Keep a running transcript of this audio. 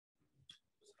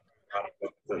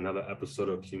Another episode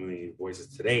of Community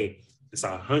Voices. Today, it's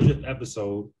our 100th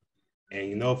episode.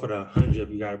 And for the 100th,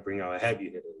 we got to bring out a heavy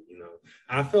hitter.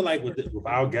 I feel like with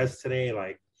our guest today,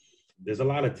 like, there's a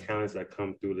lot of talents that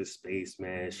come through this space,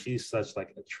 man. She's such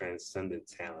like a transcendent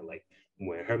talent. Like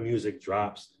when her music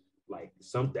drops, like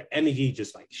the energy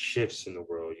just like shifts in the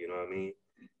world. You know what I mean?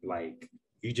 Like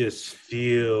you just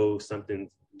feel something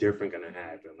different gonna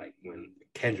happen. Like when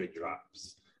Kendrick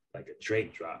drops, like a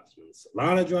Drake drops, when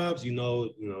Solana drops, You're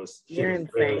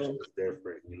insane. It's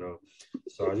different.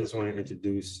 So I just want to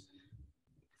introduce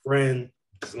friend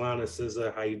Solana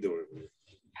SZA. How you doing?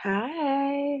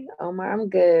 Hi, Omar. I'm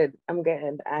good. I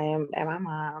am at my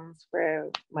mom's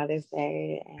for Mother's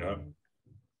Day and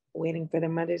waiting for the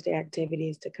Mother's Day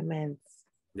activities to commence.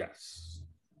 Yes.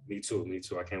 Me too.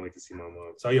 I can't wait to see my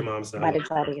mom. Tell your mom, say I'm about hello. to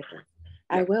try to get this.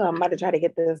 I will. I'm about to try to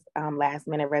get this last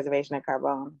minute reservation at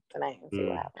Carbone tonight and see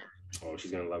what happens. Oh, she's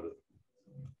gonna love it.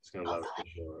 She's gonna love it for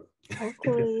sure.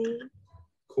 Hopefully.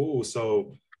 Cool.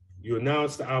 So you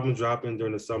announced the album dropping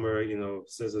during the summer,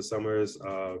 SZA Summers.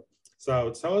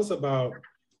 So tell us about,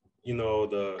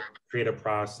 the creative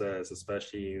process,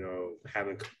 especially,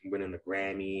 having winning the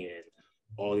Grammy and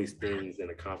all these things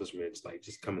and accomplishments, like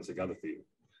just coming together for you.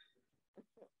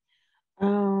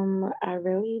 I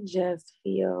really just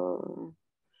feel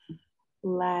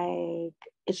like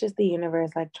it's just the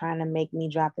universe like trying to make me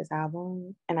drop this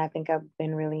album. And I think I've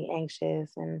been really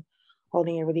anxious and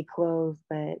holding it really close.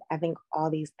 But I think all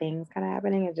these things kind of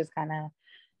happening is just kind of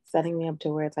setting me up to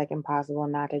where it's like impossible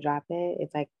not to drop it.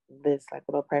 It's like this like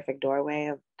little perfect doorway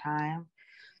of time.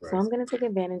 Right. So I'm gonna take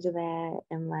advantage of that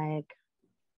and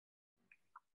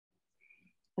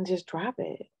just drop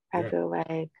it. Yeah. I feel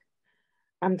like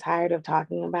I'm tired of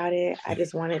talking about it. I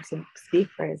just want it to speak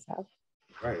for itself.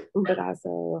 Right. But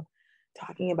also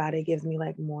talking about it gives me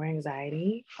like more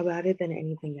anxiety about it than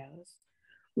anything else.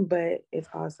 But it's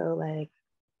also like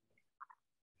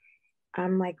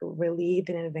I'm like relieved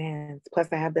in advance. Plus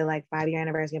I have the like 5-year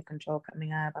anniversary of Control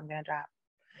coming up. I'm gonna drop.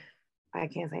 I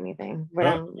can't say anything, but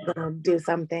I'm gonna do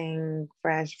something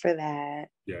fresh for that.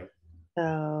 Yeah.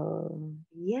 So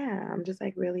yeah, I'm just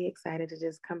like really excited to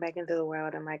just come back into the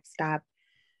world and like stop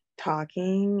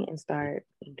talking and start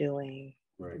doing.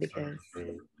 Right, because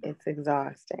it's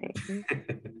exhausting.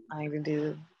 I to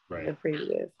do the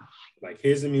previous. Like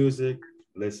here's the music,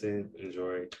 listen,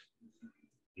 enjoy.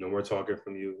 No more talking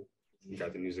from you. You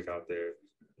got the music out there.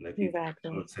 Let people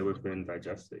say what's been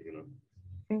digested,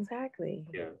 Exactly.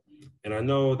 Yeah. And I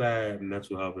know that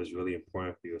mental health is really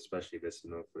important for you, especially this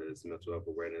month for this mental health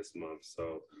awareness month.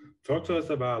 So talk to us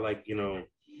about like,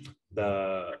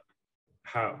 the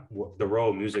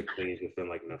role music plays within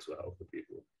like mental health for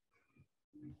people.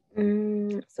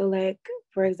 So like,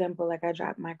 for example, like I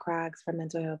dropped my Crocs for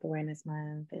Mental Health Awareness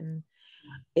Month, and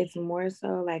it's more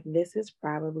so like this is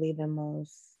probably the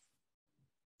most,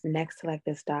 next to like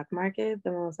the stock market,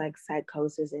 the most like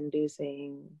psychosis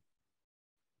inducing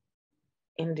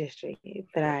industry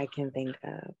that I can think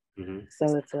of. Mm-hmm.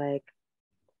 So it's like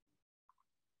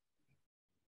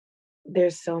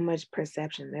there's so much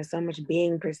perception, there's so much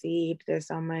being perceived, there's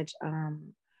so much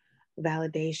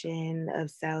validation of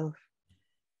self.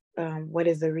 What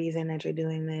is the reason that you're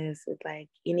doing this? It's like,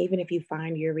 and even if you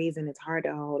find your reason, it's hard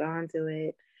to hold on to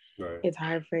it. Right. It's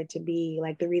hard for it to be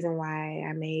like the reason why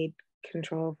I made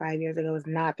Control 5 years ago is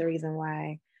not the reason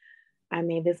why I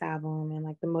made this album, and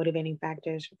like the motivating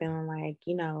factors for feeling like,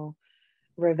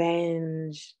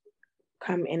 revenge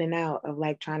come in and out of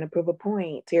like trying to prove a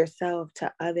point to yourself,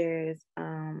 to others,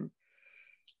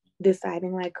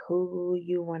 deciding like who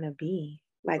you want to be,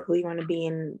 like who you want to be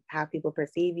and how people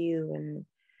perceive you, and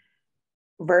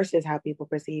versus how people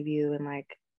perceive you, and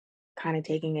like kind of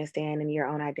taking a stand in your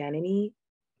own identity.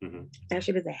 Mm-hmm. That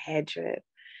shit is a head trip.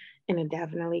 And it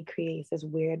definitely creates this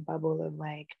weird bubble of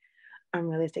like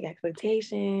unrealistic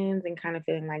expectations and kind of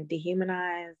feeling like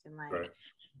dehumanized and like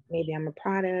maybe I'm a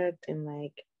product, and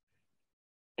like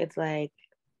it's like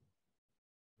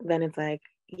then it's like,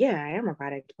 yeah, I am a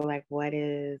product, but like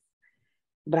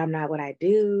but I'm not what I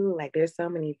do. Like there's so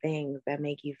many things that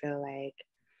make you feel like,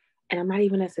 and I'm not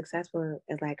even as successful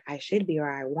as like I should be or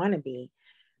I want to be.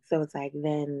 So it's like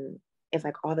then it's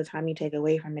like all the time you take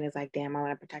away from it is like, damn, I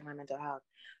want to protect my mental health.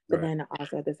 But then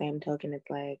also at the same token, it's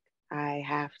like I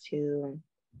have to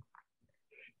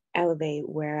elevate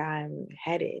where I'm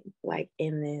headed, like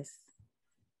in this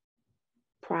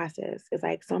process. It's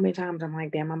like so many times I'm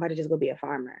like, damn, I'm about to just go be a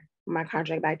farmer. My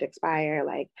contract about to expire.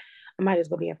 Like I might just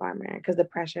go be a farmer, because the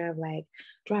pressure of like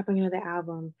dropping another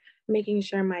album, making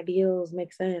sure my deals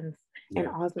make sense, and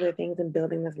all those other things, and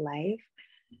building this life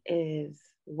is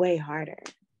way harder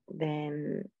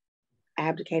than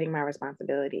abdicating my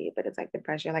responsibility, but it's like the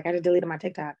pressure. Like I just deleted my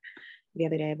TikTok the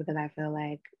other day because I feel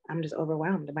like I'm just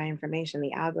overwhelmed by information.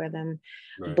 The algorithm,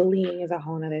 Right. bullying is a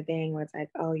whole other thing where it's like,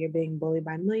 oh, you're being bullied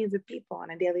by millions of people on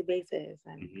a daily basis.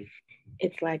 And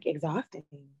it's like exhausting.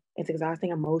 It's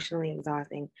exhausting, emotionally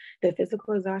exhausting. The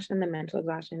physical exhaustion, the mental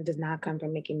exhaustion does not come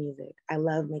from making music. I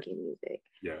love making music.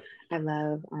 Yeah. I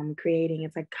love creating.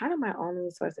 It's like kind of my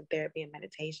only source of therapy and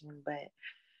meditation, but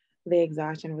the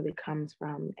exhaustion really comes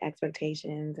from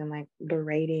expectations and like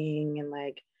berating and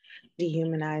like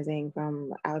dehumanizing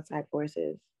from outside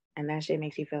forces. And that shit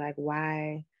makes you feel like,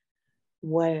 why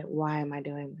am I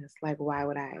doing this? Like, why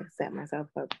would I set myself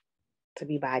up to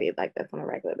be bodied like this on a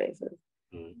regular basis?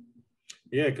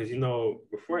 Yeah, because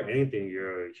before anything,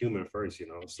 you're a human first,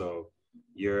 so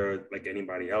you're like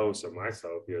anybody else or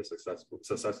myself, you're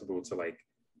susceptible to like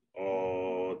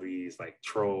all these like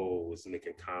trolls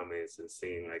making comments and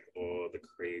saying like all the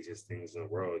craziest things in the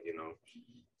world,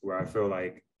 where I feel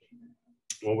like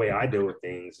one way I deal with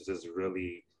things is just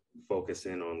really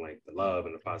focusing on like the love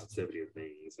and the positivity of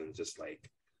things, and just like,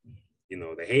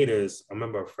 the haters. I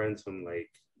remember a friend told me like,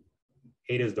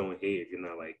 haters don't hate if you're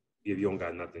not like, if you don't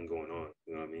got nothing going on,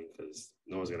 you know what I mean? Because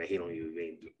no one's gonna hate on you if you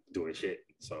ain't doing shit.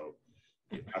 So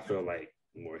I feel like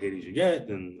the more haters you get,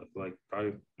 then I feel like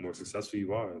probably more successful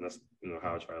you are, and that's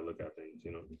how I try to look at things.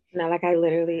 No, like I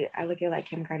look at like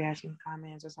Kim Kardashian's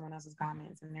comments or someone else's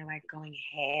comments, and they're like going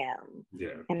ham.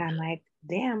 Yeah. And I'm like,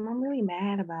 damn, I'm really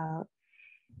mad about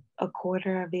a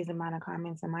quarter of these amount of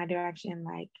comments in my direction.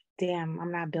 Like, damn,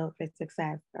 I'm not built for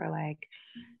success, or like,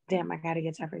 damn, I gotta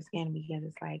get tougher skin because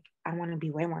it's like I want to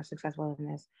be way more successful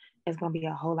than this. It's gonna be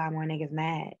a whole lot more niggas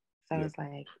mad. So it's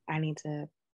like I need to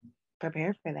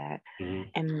prepare for that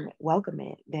and welcome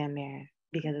it damn near,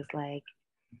 because it's like,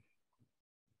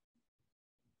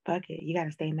 fuck it, you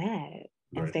gotta stay mad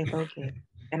and stay focused.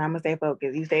 And I'm gonna stay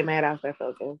focused. You stay mad, I'll stay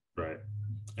focused. Right.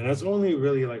 And that's only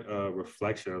really like a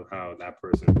reflection of how that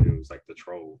person feels, like the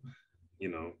troll,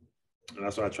 and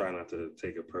that's why I try not to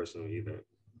take it personal either.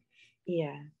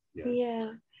 Yeah.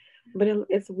 But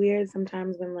it's weird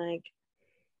sometimes when like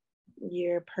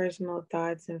your personal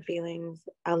thoughts and feelings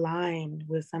align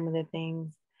with some of the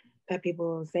things that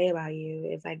people say about you.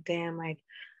 It's like, damn, like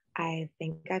I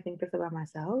think this about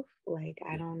myself. Like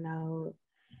I don't know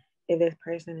if this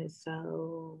person is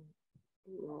so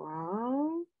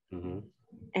wrong.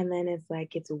 And then it's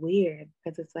like, it's weird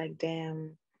because it's like,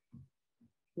 damn,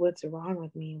 what's wrong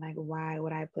with me? Like, why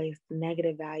would I place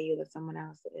negative value that someone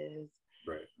else is?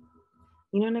 Right.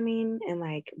 You know what I mean? And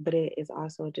like, but it is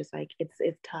also just like, it's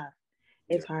tough.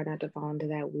 It's hard not to fall into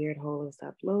that weird hole of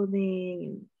self-loathing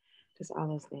and just all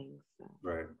those things. So.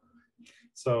 Right.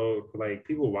 So like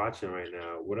people watching right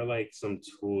now, what are like some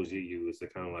tools you use to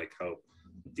kind of like help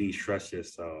de-stress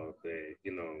yourself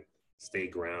and, stay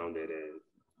grounded and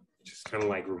just kind of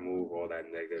like remove all that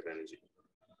negative energy?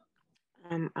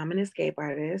 I'm an escape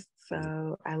artist,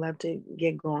 so I love to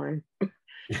get going.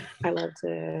 I love to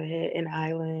hit an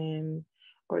island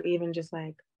or even just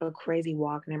like a crazy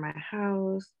walk near my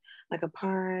house, like a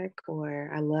park,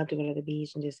 or I love to go to the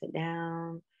beach and just sit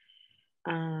down.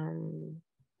 And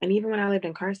even when I lived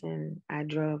in Carson, I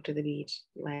drove to the beach,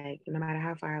 like no matter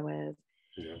how far I was.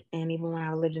 And even when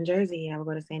I lived in Jersey, I would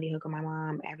go to Sandy Hook with my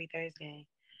mom every Thursday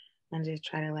and just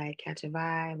try to like catch a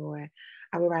vibe, or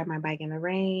I would ride my bike in the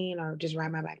rain or just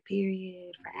ride my bike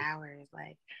period for hours.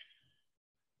 Like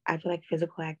I feel like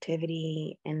physical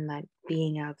activity and like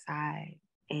being outside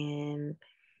and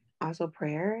also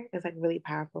prayer is like really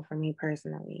powerful for me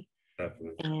personally.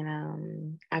 Definitely.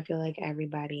 And I feel like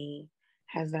everybody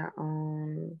has their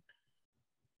own,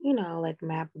 like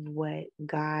map of what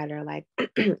God or like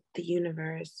the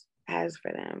universe has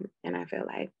for them. And I feel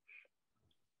like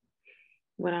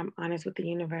when I'm honest with the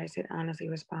universe, it honestly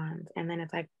responds. And then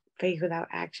it's like faith without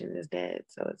action is dead.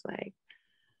 So it's like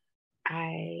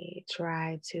I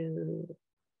try to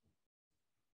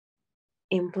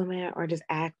implement or just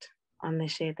act on the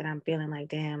shit that I'm feeling like,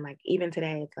 damn, like even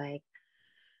today, it's like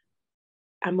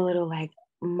I'm a little like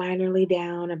minorly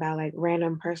down about like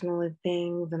random personal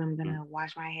things, and I'm gonna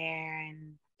wash my hair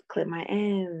and clip my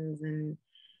ends and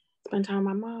spend time with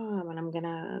my mom, and I'm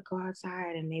gonna go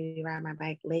outside and maybe ride my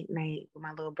bike late night with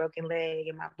my little broken leg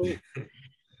and my boot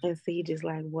and see just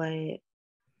like what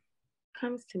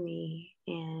comes to me.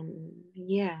 And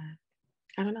yeah,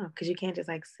 I don't know, because you can't just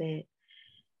like sit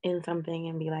in something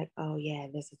and be like, oh yeah,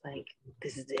 this is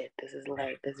it, this is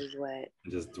life, this is what,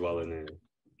 just dwelling in,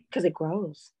 because it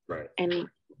grows. Right. And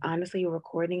honestly,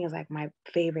 recording is like my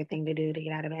favorite thing to do to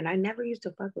get out of it. And I never used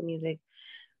to fuck with music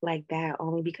like that,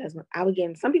 only because I would get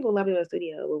in, some people love it in the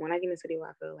studio, but when I get in the studio,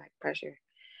 I feel like pressure.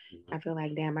 I feel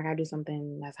like, damn, I gotta do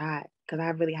something that's hot because I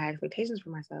have really high expectations for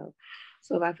myself.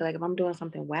 So if I feel like if I'm doing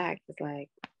something whack, it's like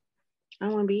I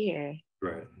don't want to be here.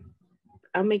 Right.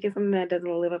 I'm making something that doesn't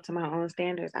live up to my own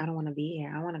standards. I don't want to be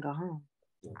here. I want to go home.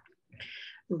 Yeah.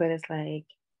 But it's like,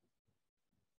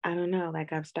 I don't know.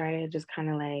 Like I've started just kind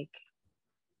of like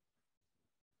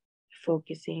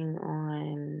focusing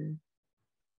on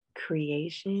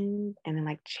creation and then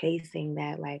like chasing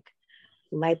that like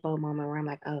light bulb moment where I'm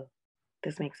like, oh,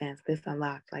 this makes sense. This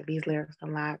unlocked. Like these lyrics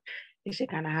unlocked. This shit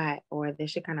kind of hot or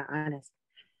this shit kind of honest.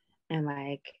 And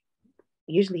like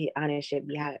usually honest shit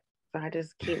be hot. So I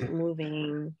just keep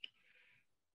moving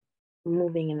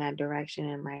in that direction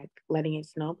and like letting it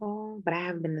snowball. But I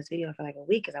haven't been in this video for like a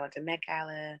week because I went to Met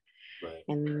Gala Right.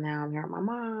 and now I'm here with my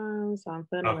mom. So I'm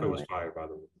feeling Outfit was fire, by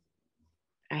the way.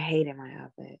 I hated my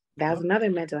outfit. That was another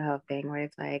mental health thing where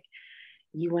it's like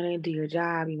you want to do your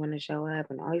job, you want to show up,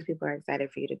 and all these people are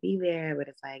excited for you to be there, but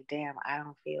it's like, damn, I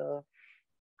don't feel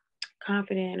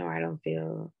confident or I don't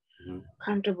feel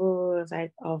comfortable. It's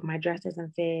like, oh, my dress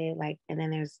doesn't fit. Like, and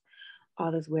then there's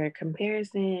all this weird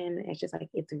comparison. It's just like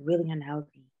it's really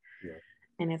unhealthy. Yeah.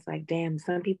 And it's like, damn,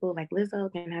 some people like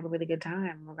Lizzo can have a really good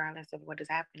time regardless of what is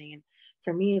happening. And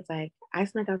for me, it's like I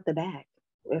snuck out the back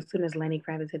as soon as Lenny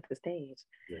Kravitz hit the stage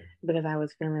because I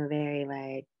was feeling very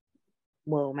like,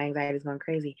 whoa, my anxiety is going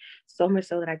crazy. So much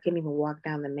so that I couldn't even walk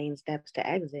down the main steps to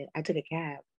exit. I took a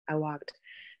cab. I walked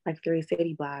like 3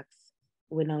 city blocks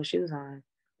with no shoes on,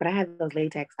 but I had those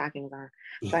latex stockings on.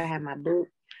 So I had my boot,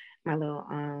 my little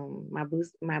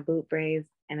my boot braids,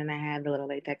 and then I had the little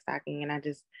latex stocking, and I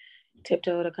just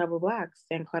tiptoed a couple blocks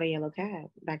and caught a yellow cab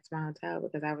back to my hotel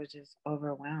because I was just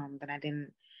overwhelmed and I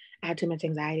had too much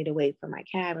anxiety to wait for my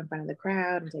cab in front of the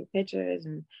crowd and take pictures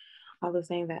and all those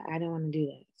things that I didn't want to do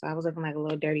that. So I was looking like a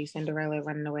little dirty Cinderella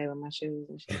running away with my shoes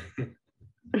and shit.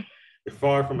 You're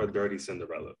far from a dirty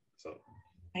Cinderella. So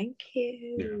thank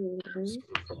you. Yeah,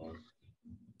 super far.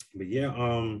 But yeah,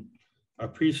 I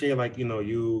appreciate like, you know,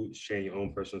 you sharing your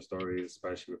own personal stories,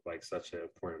 especially with like such an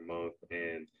important month.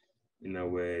 And, you know,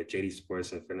 with JD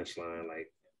Sports and Finish Line, like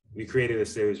we created a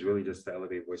series really just to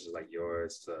elevate voices like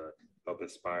yours to help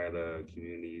inspire the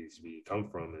communities we come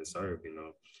from and serve, you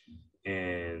know.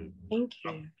 And thank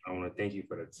you. I want to thank you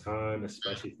for the time,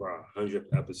 especially for our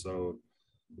 100th episode.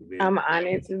 I'm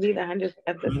honored to be the 100th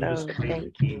episode.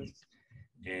 Thank you.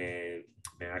 And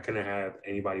man, I couldn't have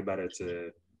anybody better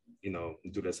to, you know,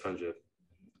 do this 100th.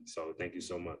 So thank you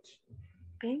so much.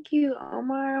 Thank you,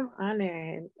 Omar. I'm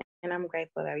honored. And I'm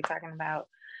grateful that we're talking about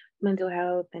mental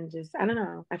health and just, I don't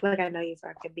know. I feel like I know you, so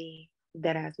I could be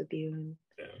dead ass with you. And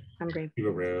I'm grateful. Keep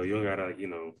it real. You don't gotta, you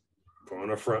know, go on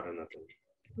the front or nothing.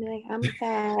 Like, I'm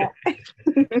sad.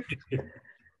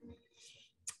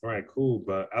 All right, cool.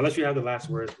 But I'll let you have the last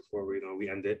words before we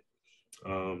end it.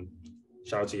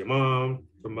 Shout out to your mom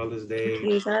for Mother's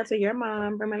Day. Shout out to your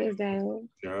mom for Mother's Day.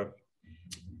 Yeah.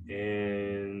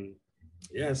 And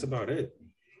yeah, that's about it.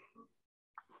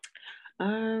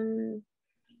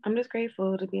 I'm just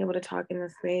grateful to be able to talk in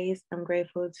this space.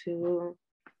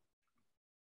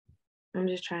 I'm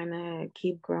just trying to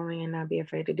keep growing and not be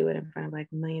afraid to do it in front of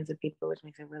like millions of people, which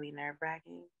makes it really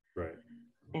nerve-wracking. Right.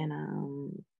 And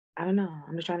I don't know.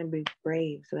 I'm just trying to be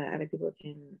brave so that other people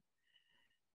can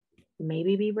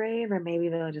maybe be brave, or maybe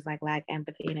they'll just like lack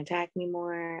empathy and attack me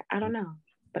more. I don't know.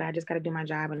 But I just got to do my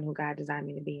job and who God designed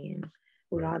me to be, and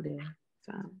we all do.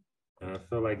 So. And I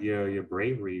feel like your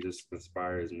bravery just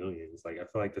inspires millions. Like I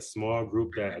feel like the small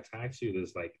group that attacks you,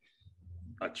 there's like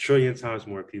a trillion times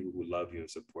more people who love you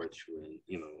and support you, and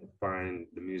you know, find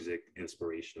the music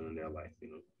inspiration in their life.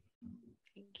 You know.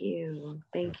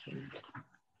 Thank you.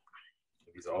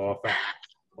 These are all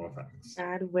facts. All facts.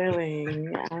 God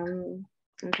willing, I'm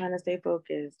trying to stay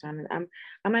focused. I'm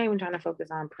not even trying to focus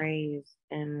on praise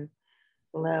and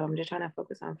love. I'm just trying to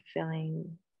focus on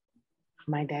fulfilling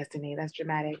my destiny. That's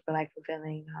dramatic, but like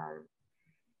fulfilling.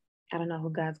 I don't know who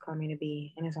God's called me to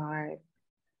be, and it's hard.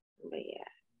 But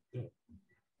yeah.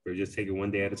 We're just taking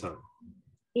one day at a time.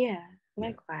 Yeah,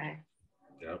 likewise.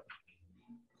 Yep.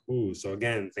 Cool. So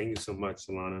again, thank you so much,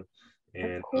 Solana.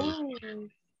 And of course.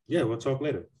 Yeah, we'll talk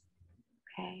later.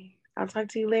 Okay. I'll talk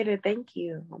to you later. Thank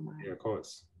you, Omar. Yeah, of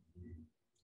course.